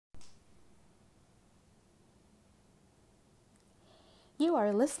You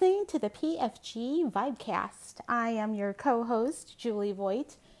are listening to the PFG Vibecast. I am your co host, Julie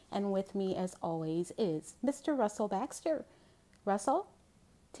Voigt, and with me, as always, is Mr. Russell Baxter. Russell,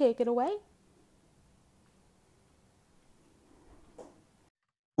 take it away.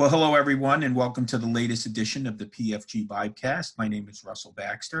 Well, hello, everyone, and welcome to the latest edition of the PFG Vibecast. My name is Russell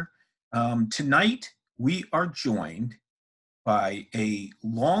Baxter. Tonight, we are joined by a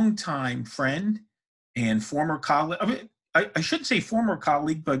longtime friend and former colleague. I shouldn't say former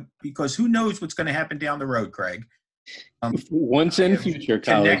colleague, but because who knows what's going to happen down the road, Craig. Once in future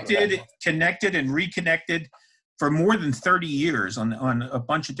colleague. Connected and reconnected for more than 30 years on a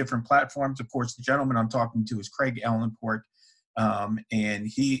bunch of different platforms. Of course, the gentleman I'm talking to is Craig Ellenport. And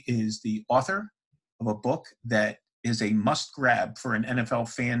he is the author of a book that is a must grab for an NFL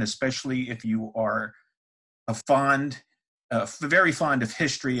fan, especially if you are very fond of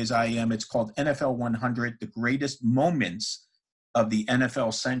history as I am. It's called NFL 100, The Greatest Moments of the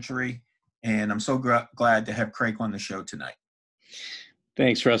NFL Century. And I'm so glad to have Craig on the show tonight.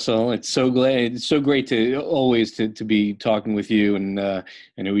 Thanks, Russell. It's so great to always to be talking with you. And I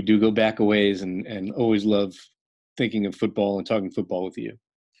know we do go back a ways and always love thinking of football and talking football with you.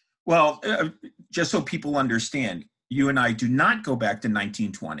 Well, just so people understand, you and I do not go back to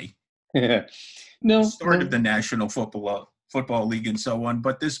 1920. No. Start of the National Football League and so on.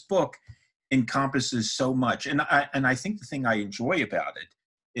 But this book encompasses so much. And I think the thing I enjoy about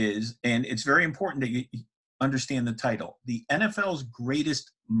it is, and it's very important that you understand the title, The NFL's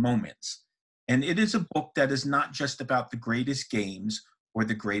Greatest Moments. And it is a book that is not just about the greatest games or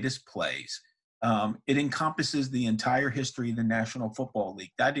the greatest plays. It encompasses the entire history of the National Football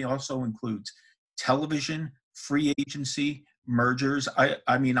League. That also includes television, free agency, mergers.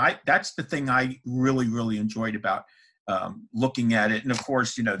 That's the thing I really, really enjoyed about looking at it. And of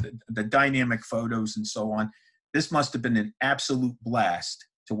course, you know, the dynamic photos and so on. This must have been an absolute blast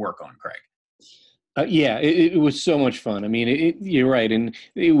to work on, Craig. It was so much fun. I mean, you're right, and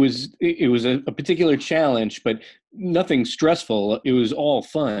it was a particular challenge, but nothing stressful. It was all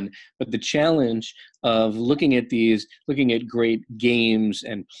fun. But the challenge of looking at great games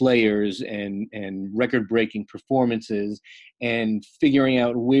and players and record-breaking performances, and figuring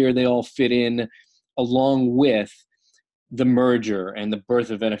out where they all fit in, along with the merger and the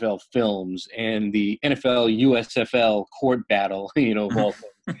birth of NFL Films and the NFL USFL court battle, of all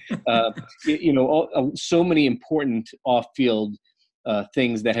things. So many important off-field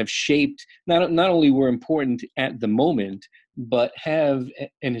things that have shaped, not only were important at the moment, but have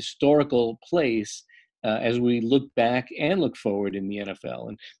an historical place as we look back and look forward in the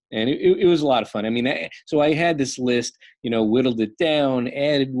NFL. And it was a lot of fun. I mean, so I had this list, whittled it down,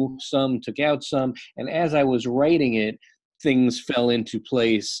 added some, took out some. And as I was writing it, things fell into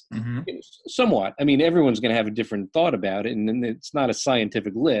place somewhat. I mean, everyone's going to have a different thought about it, and it's not a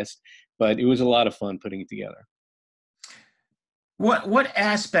scientific list, but it was a lot of fun putting it together. What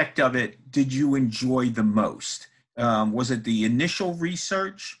aspect of it did you enjoy the most? Was it the initial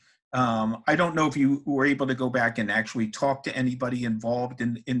research? I don't know if you were able to go back and actually talk to anybody involved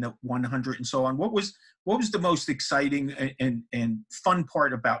in the 100 and so on. What was the most exciting and fun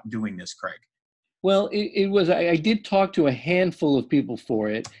part about doing this, Craig? Well, it was. I did talk to a handful of people for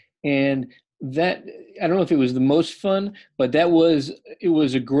it, and that, I don't know if it was the most fun, but it was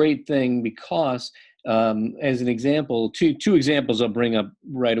a great thing because, as an example, two examples I'll bring up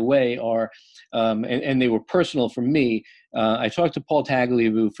right away are, and they were personal for me. I talked to Paul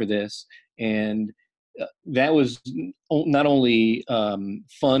Tagliabue for this, and that was not only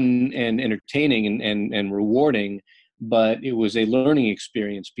fun and entertaining and rewarding, but it was a learning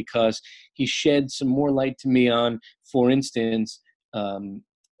experience because he shed some more light to me on, for instance,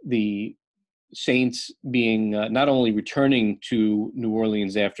 the Saints being not only returning to New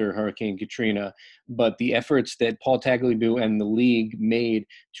Orleans after Hurricane Katrina, but the efforts that Paul Tagliabue and the league made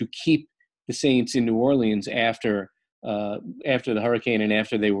to keep the Saints in New Orleans after the hurricane and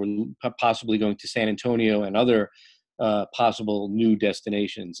after they were possibly going to San Antonio and other possible new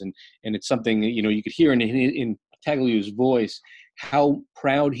destinations. And it's something that, you could hear in Tagliabue's voice how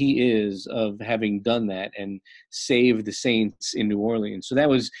proud he is of having done that and saved the Saints in New Orleans. So that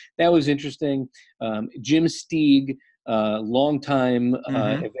was interesting. Jim Steig, longtime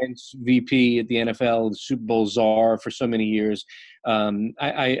events VP at the NFL, the Super Bowl czar for so many years.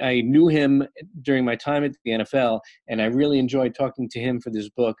 I knew him during my time at the NFL, and I really enjoyed talking to him for this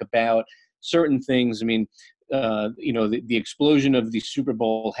book about certain things. I mean, the explosion of the Super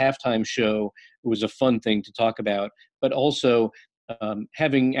Bowl halftime show was a fun thing to talk about, but also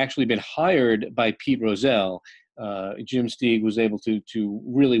having actually been hired by Pete Rozelle, Jim Steig was able to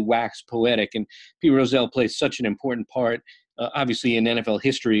really wax poetic, and Pete Rozelle plays such an important part obviously in NFL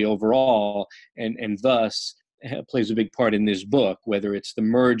history overall, and thus plays a big part in this book, whether it's the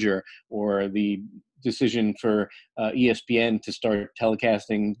merger or the decision for ESPN to start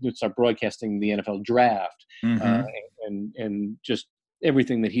broadcasting the NFL draft, Mm-hmm. and just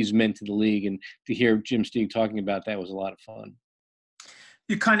everything that he's meant to the league. And to hear Jim Steig talking about that was a lot of fun.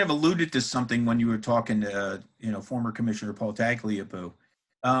 You kind of alluded to something when you were talking to, former Commissioner Paul Tagliabue.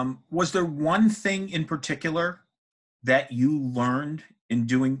 Was there one thing in particular that you learned in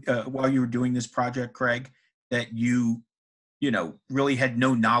doing while you were doing this project, Craig, that you really had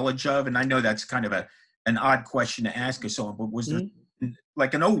no knowledge of? And I know that's kind of an odd question to ask of someone, but was there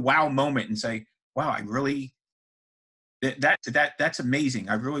like an oh wow moment and say, wow, I really that's amazing.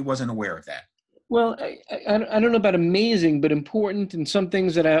 I really wasn't aware of that. Well, I don't know about amazing, but important, and some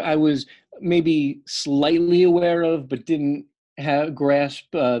things that I was maybe slightly aware of, but didn't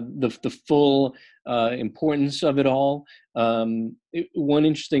grasp the full importance of it all. One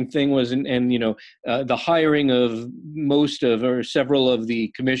interesting thing was, the hiring of most of or several of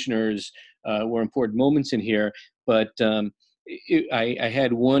the commissioners were important moments in here. But I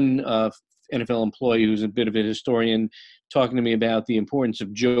had one NFL employee who's a bit of a historian talking to me about the importance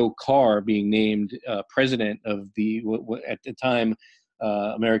of Joe Carr being named president of the at the time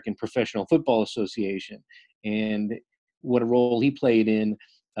American Professional Football Association, and what a role he played in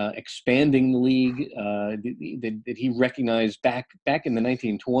expanding the league. That he recognized back in the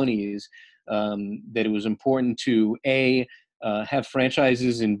 1920s that it was important to have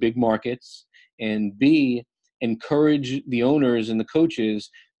franchises in big markets, and B, encourage the owners and the coaches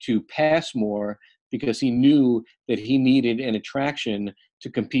to pass more, because he knew that he needed an attraction to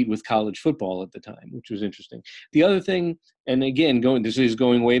compete with college football at the time, which was interesting. The other thing, and again, this is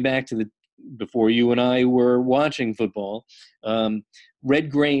going way back to before you and I were watching football,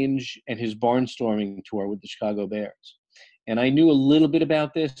 Red Grange and his barnstorming tour with the Chicago Bears. And I knew a little bit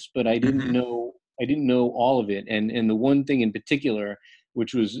about this, but I didn't know all of it. And the one thing in particular,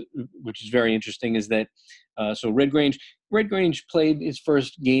 which is very interesting, is that so Red Grange played his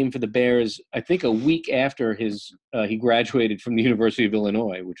first game for the Bears, I think a week after he graduated from the University of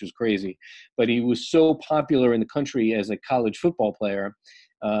Illinois, which was crazy. But he was so popular in the country as a college football player.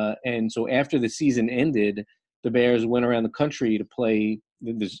 And so after the season ended, the Bears went around the country to play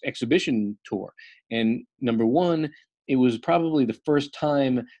this exhibition tour. And number one, it was probably the first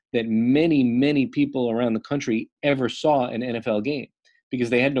time that many, many people around the country ever saw an NFL game,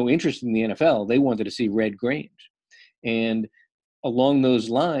 because they had no interest in the NFL. They wanted to see Red Grange. And along those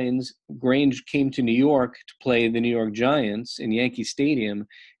lines, Grange came to New York to play the New York Giants in Yankee Stadium.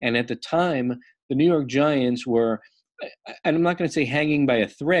 And at the time, the New York Giants were, and I'm not going to say hanging by a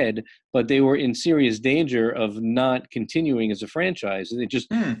thread, but they were in serious danger of not continuing as a franchise. And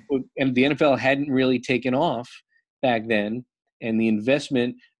and the NFL hadn't really taken off back then. And the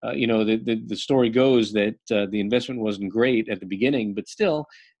investment, the story goes that the investment wasn't great at the beginning, but still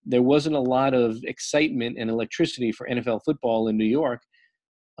there wasn't a lot of excitement and electricity for NFL football in New York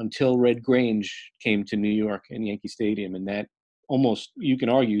until Red Grange came to New York and Yankee Stadium. And that almost, you can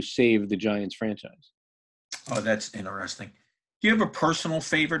argue, saved the Giants franchise. Oh, that's interesting. Do you have a personal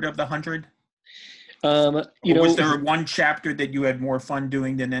favorite of the 100? Was there one chapter that you had more fun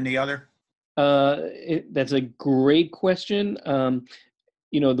doing than any other? That's a great question.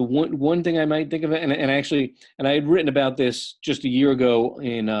 The one thing I might think of it, and I had written about this just a year ago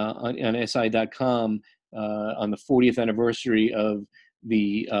on SI.com on the 40th anniversary of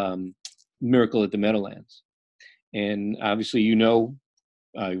the Miracle at the Meadowlands. And obviously,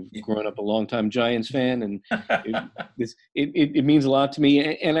 I've grown up a longtime Giants fan, and it means a lot to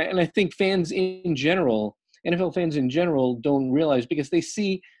me. And I think fans in general, NFL fans in general, don't realize, because they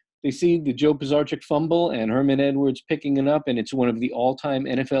see the Joe Pisarcik fumble and Herman Edwards picking it up, and it's one of the all-time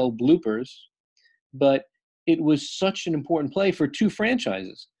NFL bloopers. But it was such an important play for two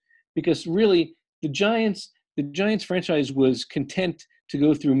franchises, because really the Giants franchise was content to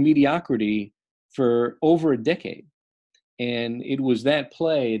go through mediocrity for over a decade. And it was that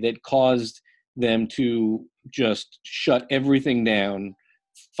play that caused them to just shut everything down,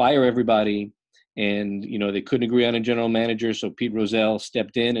 fire everybody. And, they couldn't agree on a general manager, so Pete Rozelle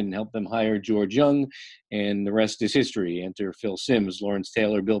stepped in and helped them hire George Young, and the rest is history. Enter Phil Simms, Lawrence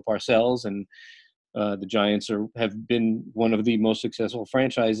Taylor, Bill Parcells, and the Giants have been one of the most successful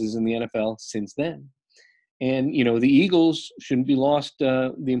franchises in the NFL since then. And, the Eagles shouldn't be lost.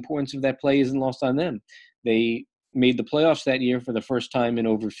 The importance of that play isn't lost on them. They made the playoffs that year for the first time in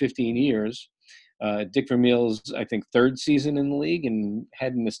over 15 years. Dick Vermeil's, I think, third season in the league, and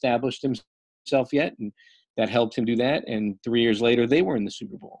hadn't established himself yet, and that helped him do that. And 3 years later, they were in the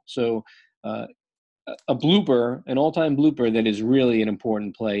Super Bowl. So a blooper, an all-time blooper that is really an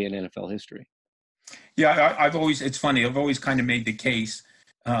important play in NFL history. Yeah, it's funny. I've always kind of made the case,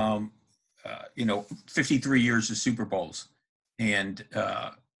 53 years of Super Bowls. And,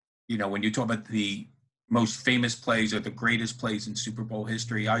 when you talk about the most famous plays or the greatest plays in Super Bowl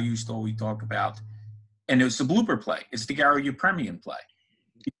history, I used to always talk about, and it's the blooper play. It's the Garo Yepremian play.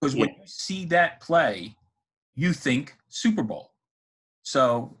 Because when you see that play, you think Super Bowl.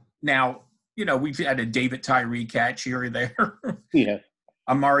 So now, we've had a David Tyree catch here or there. Yeah.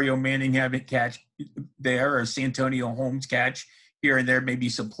 A Mario Manning having catch there, or Santonio Holmes catch here and there, maybe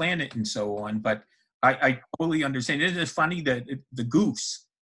supplant it and so on. But I totally understand. It is funny that the goofs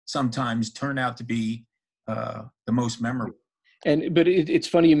sometimes turn out to be the most memorable. But it's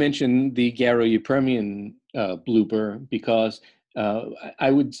funny you mentioned the Garo Yepremian blooper, because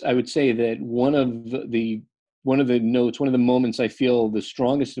I would say that one of the moments I feel the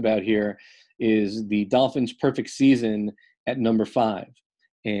strongest about here is the Dolphins' perfect season at number 5.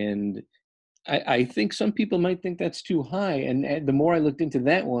 And I think some people might think that's too high. And the more I looked into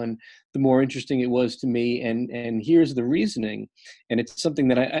that one, the more interesting it was to me. And here's the reasoning. And it's something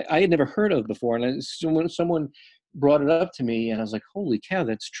that I had never heard of before. And someone brought it up to me, and I was like, holy cow,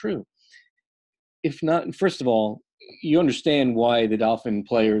 that's true. If not, first of all, you understand why the Dolphin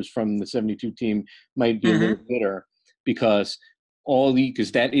players from the 72 team might be a little bitter, because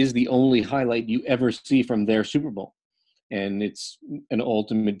that is the only highlight you ever see from their Super Bowl. And it's an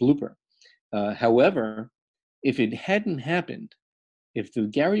ultimate blooper. However, if it hadn't happened, if the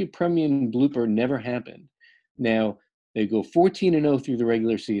Garo Yepremian blooper never happened, now they go 14-0 through the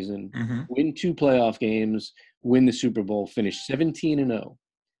regular season, win 2 playoff games, win the Super Bowl, finish 17-0.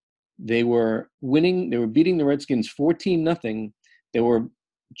 They were beating the Redskins 14-0. There were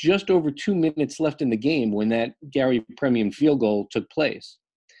just over 2 minutes left in the game when that Garo Yepremian field goal took place.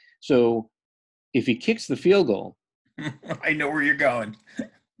 So if he kicks the field goal, I know where you're going.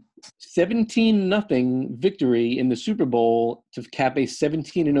 17-0 victory in the Super Bowl to cap a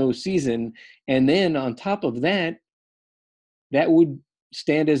 17-0 season. And then on top of that, that would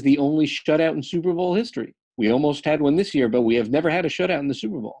stand as the only shutout in Super Bowl history. We almost had one this year, but we have never had a shutout in the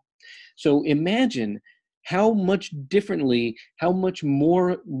Super Bowl. So imagine how much differently, how much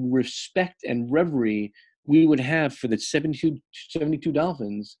more respect and reverie we would have for the 72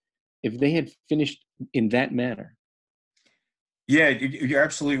 Dolphins if they had finished in that manner. Yeah, you're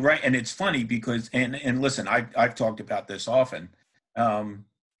absolutely right. And it's funny because, and listen, I've talked about this often.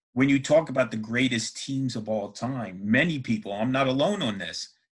 When you talk about the greatest teams of all time, many people, I'm not alone on this,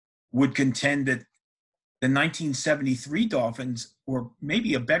 would contend that the 1973 Dolphins were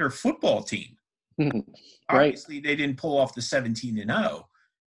maybe a better football team. Right. Obviously, they didn't pull off the 17-0,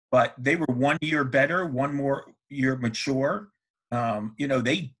 but they were 1 year better, 1 more year mature.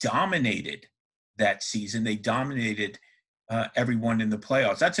 They dominated that season. They dominated everyone in the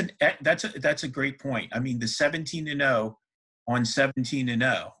playoffs. That's a great point. I mean, the 17-0 on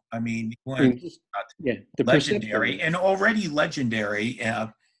 17-0. I mean, legendary and already legendary.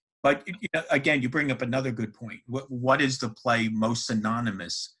 But again, you bring up another good point. What is the play most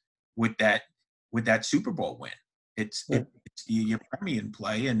synonymous with that Super Bowl win? It's the Yepremian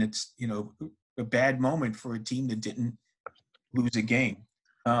play, and it's a bad moment for a team that didn't lose a game.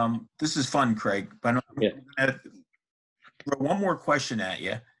 This is fun, Craig. But I'm gonna throw one more question at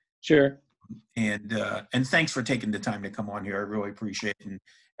you. Sure. And thanks for taking the time to come on here. I really appreciate it. And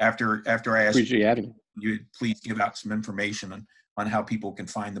after I ask you, please give out some information on how people can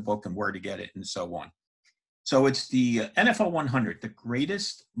find the book and where to get it and so on. So it's the NFL 100, the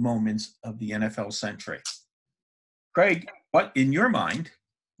greatest moments of the NFL century. Craig, what in your mind?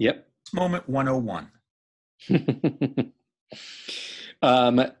 Yep. Moment 101.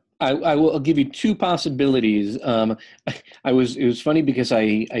 I will give you 2 possibilities. It was funny because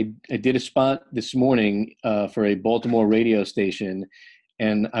I did a spot this morning for a Baltimore radio station,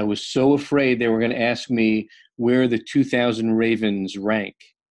 and I was so afraid they were going to ask me where the 2000 Ravens rank.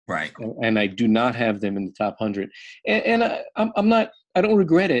 Right. And I do not have them in the top 100. And I don't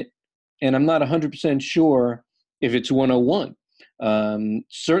regret it, and I'm not 100% sure if it's 101.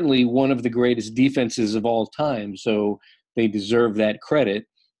 Certainly one of the greatest defenses of all time, so they deserve that credit.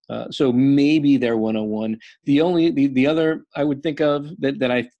 So maybe they're 101. The other I would think of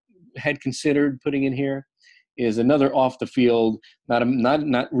that I had considered putting in here is another off the field,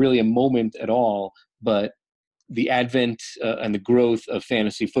 not really a moment at all, but the advent and the growth of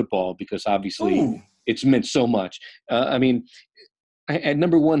fantasy football, because obviously it's meant so much. At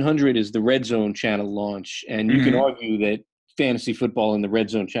number 100 is the Red Zone channel launch, and you can argue that fantasy football and the Red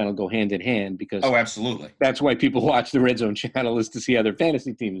Zone channel go hand in hand, because Oh, absolutely. that's why people watch the Red Zone channel, is to see how their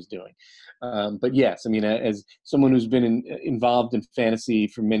fantasy team is doing. But yes, I mean, as someone who's been involved in fantasy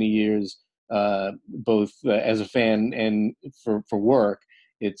for many years, both as a fan and for work,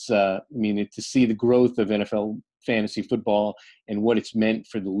 it's I mean, to see the growth of NFL fantasy football and what it's meant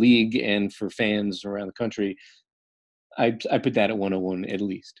for the league and for fans around the country, I put that at 101 at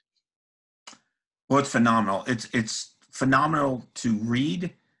least. Well, it's phenomenal. It's phenomenal to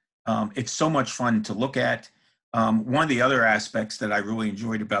read. It's so much fun to look at. One of the other aspects that I really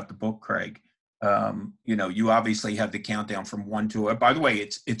enjoyed about the book, Craig, you obviously have the countdown from 1 to. By the way,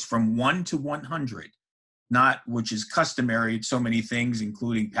 it's from 1 to 100, not, which is customary. It's so many things,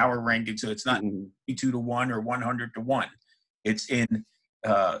 including power ranking. So it's not 2 to 1 or 100 to 1. It's in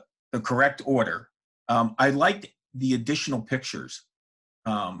the correct order. I liked the additional pictures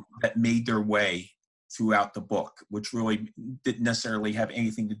that made their way throughout the book, which really didn't necessarily have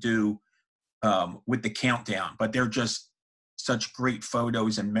anything to do with the countdown, but they're just such great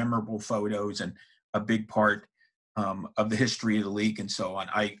photos and memorable photos, and a big part of the history of the league and so on.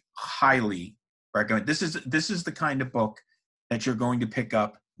 I highly recommend. This is the kind of book that you're going to pick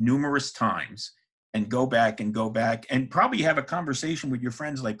up numerous times and go back and probably have a conversation with your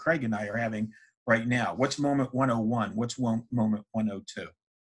friends like Craig and I are having right now. What's moment 101? What's moment 102?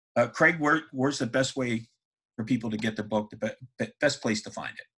 Craig, where's the best way for people to get the book, the best place to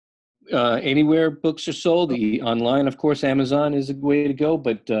find it? Anywhere books are sold. Online, of course, Amazon is a way to go,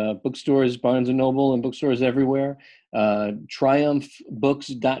 but bookstores, Barnes & Noble, and bookstores everywhere.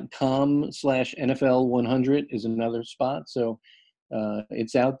 triumphbooks.com/NFL100 is another spot. So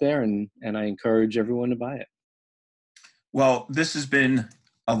it's out there, and I encourage everyone to buy it. Well, this has been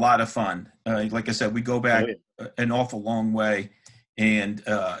a lot of fun. Like I said, we go back an awful long way. And,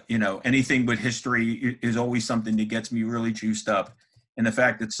 anything with history is always something that gets me really juiced up. And the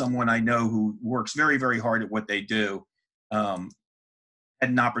fact that someone I know who works very, very hard at what they do had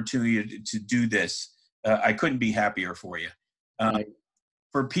an opportunity to do this, I couldn't be happier for you.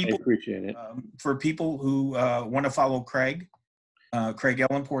 For people, I appreciate it. For people who want to follow Craig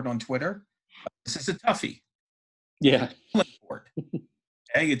Ellenport on Twitter, this is a toughie. Yeah.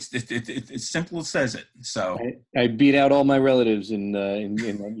 Hey, it's simple as says it. So I beat out all my relatives in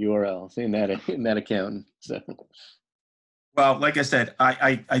that URL, in that account. So, well, like I said,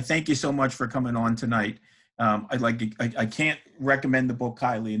 I thank you so much for coming on tonight. I can't recommend the book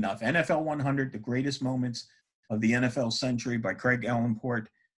highly enough. NFL 100: The Greatest Moments of the NFL Century by Craig Ellenport.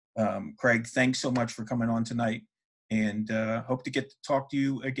 Craig, thanks so much for coming on tonight, and hope to get to talk to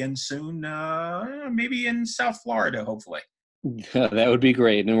you again soon. Maybe in South Florida, hopefully. That would be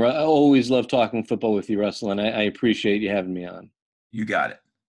great. And I always love talking football with you, Russell, and I appreciate you having me on. You got it.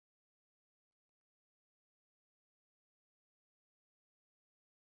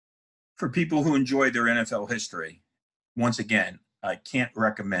 For people who enjoy their NFL history, once again, I can't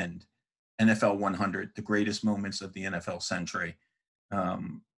recommend NFL 100, The Greatest Moments of the NFL Century,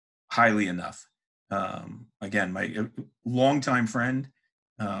 highly enough. Again, my longtime friend,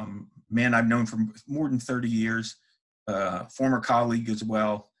 man I've known for more than 30 years, former colleague as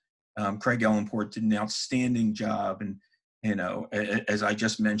well. Craig Ellenport did an outstanding job. And, as I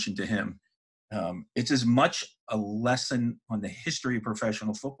just mentioned to him, it's as much a lesson on the history of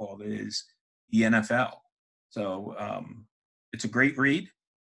professional football that is the NFL. So it's a great read.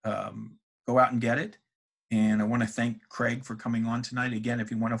 Go out and get it. And I want to thank Craig for coming on tonight. Again,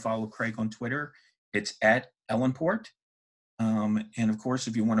 if you want to follow Craig on Twitter, it's at Ellenport. And of course,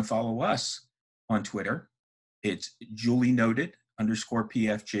 if you want to follow us on Twitter, it's Julie Noted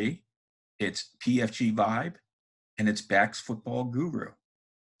 _PFG. It's PFG Vibe, and it's Bax Football Guru.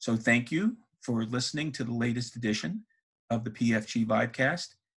 So thank you for listening to the latest edition of the PFG Vibecast,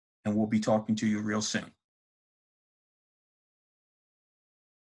 and we'll be talking to you real soon.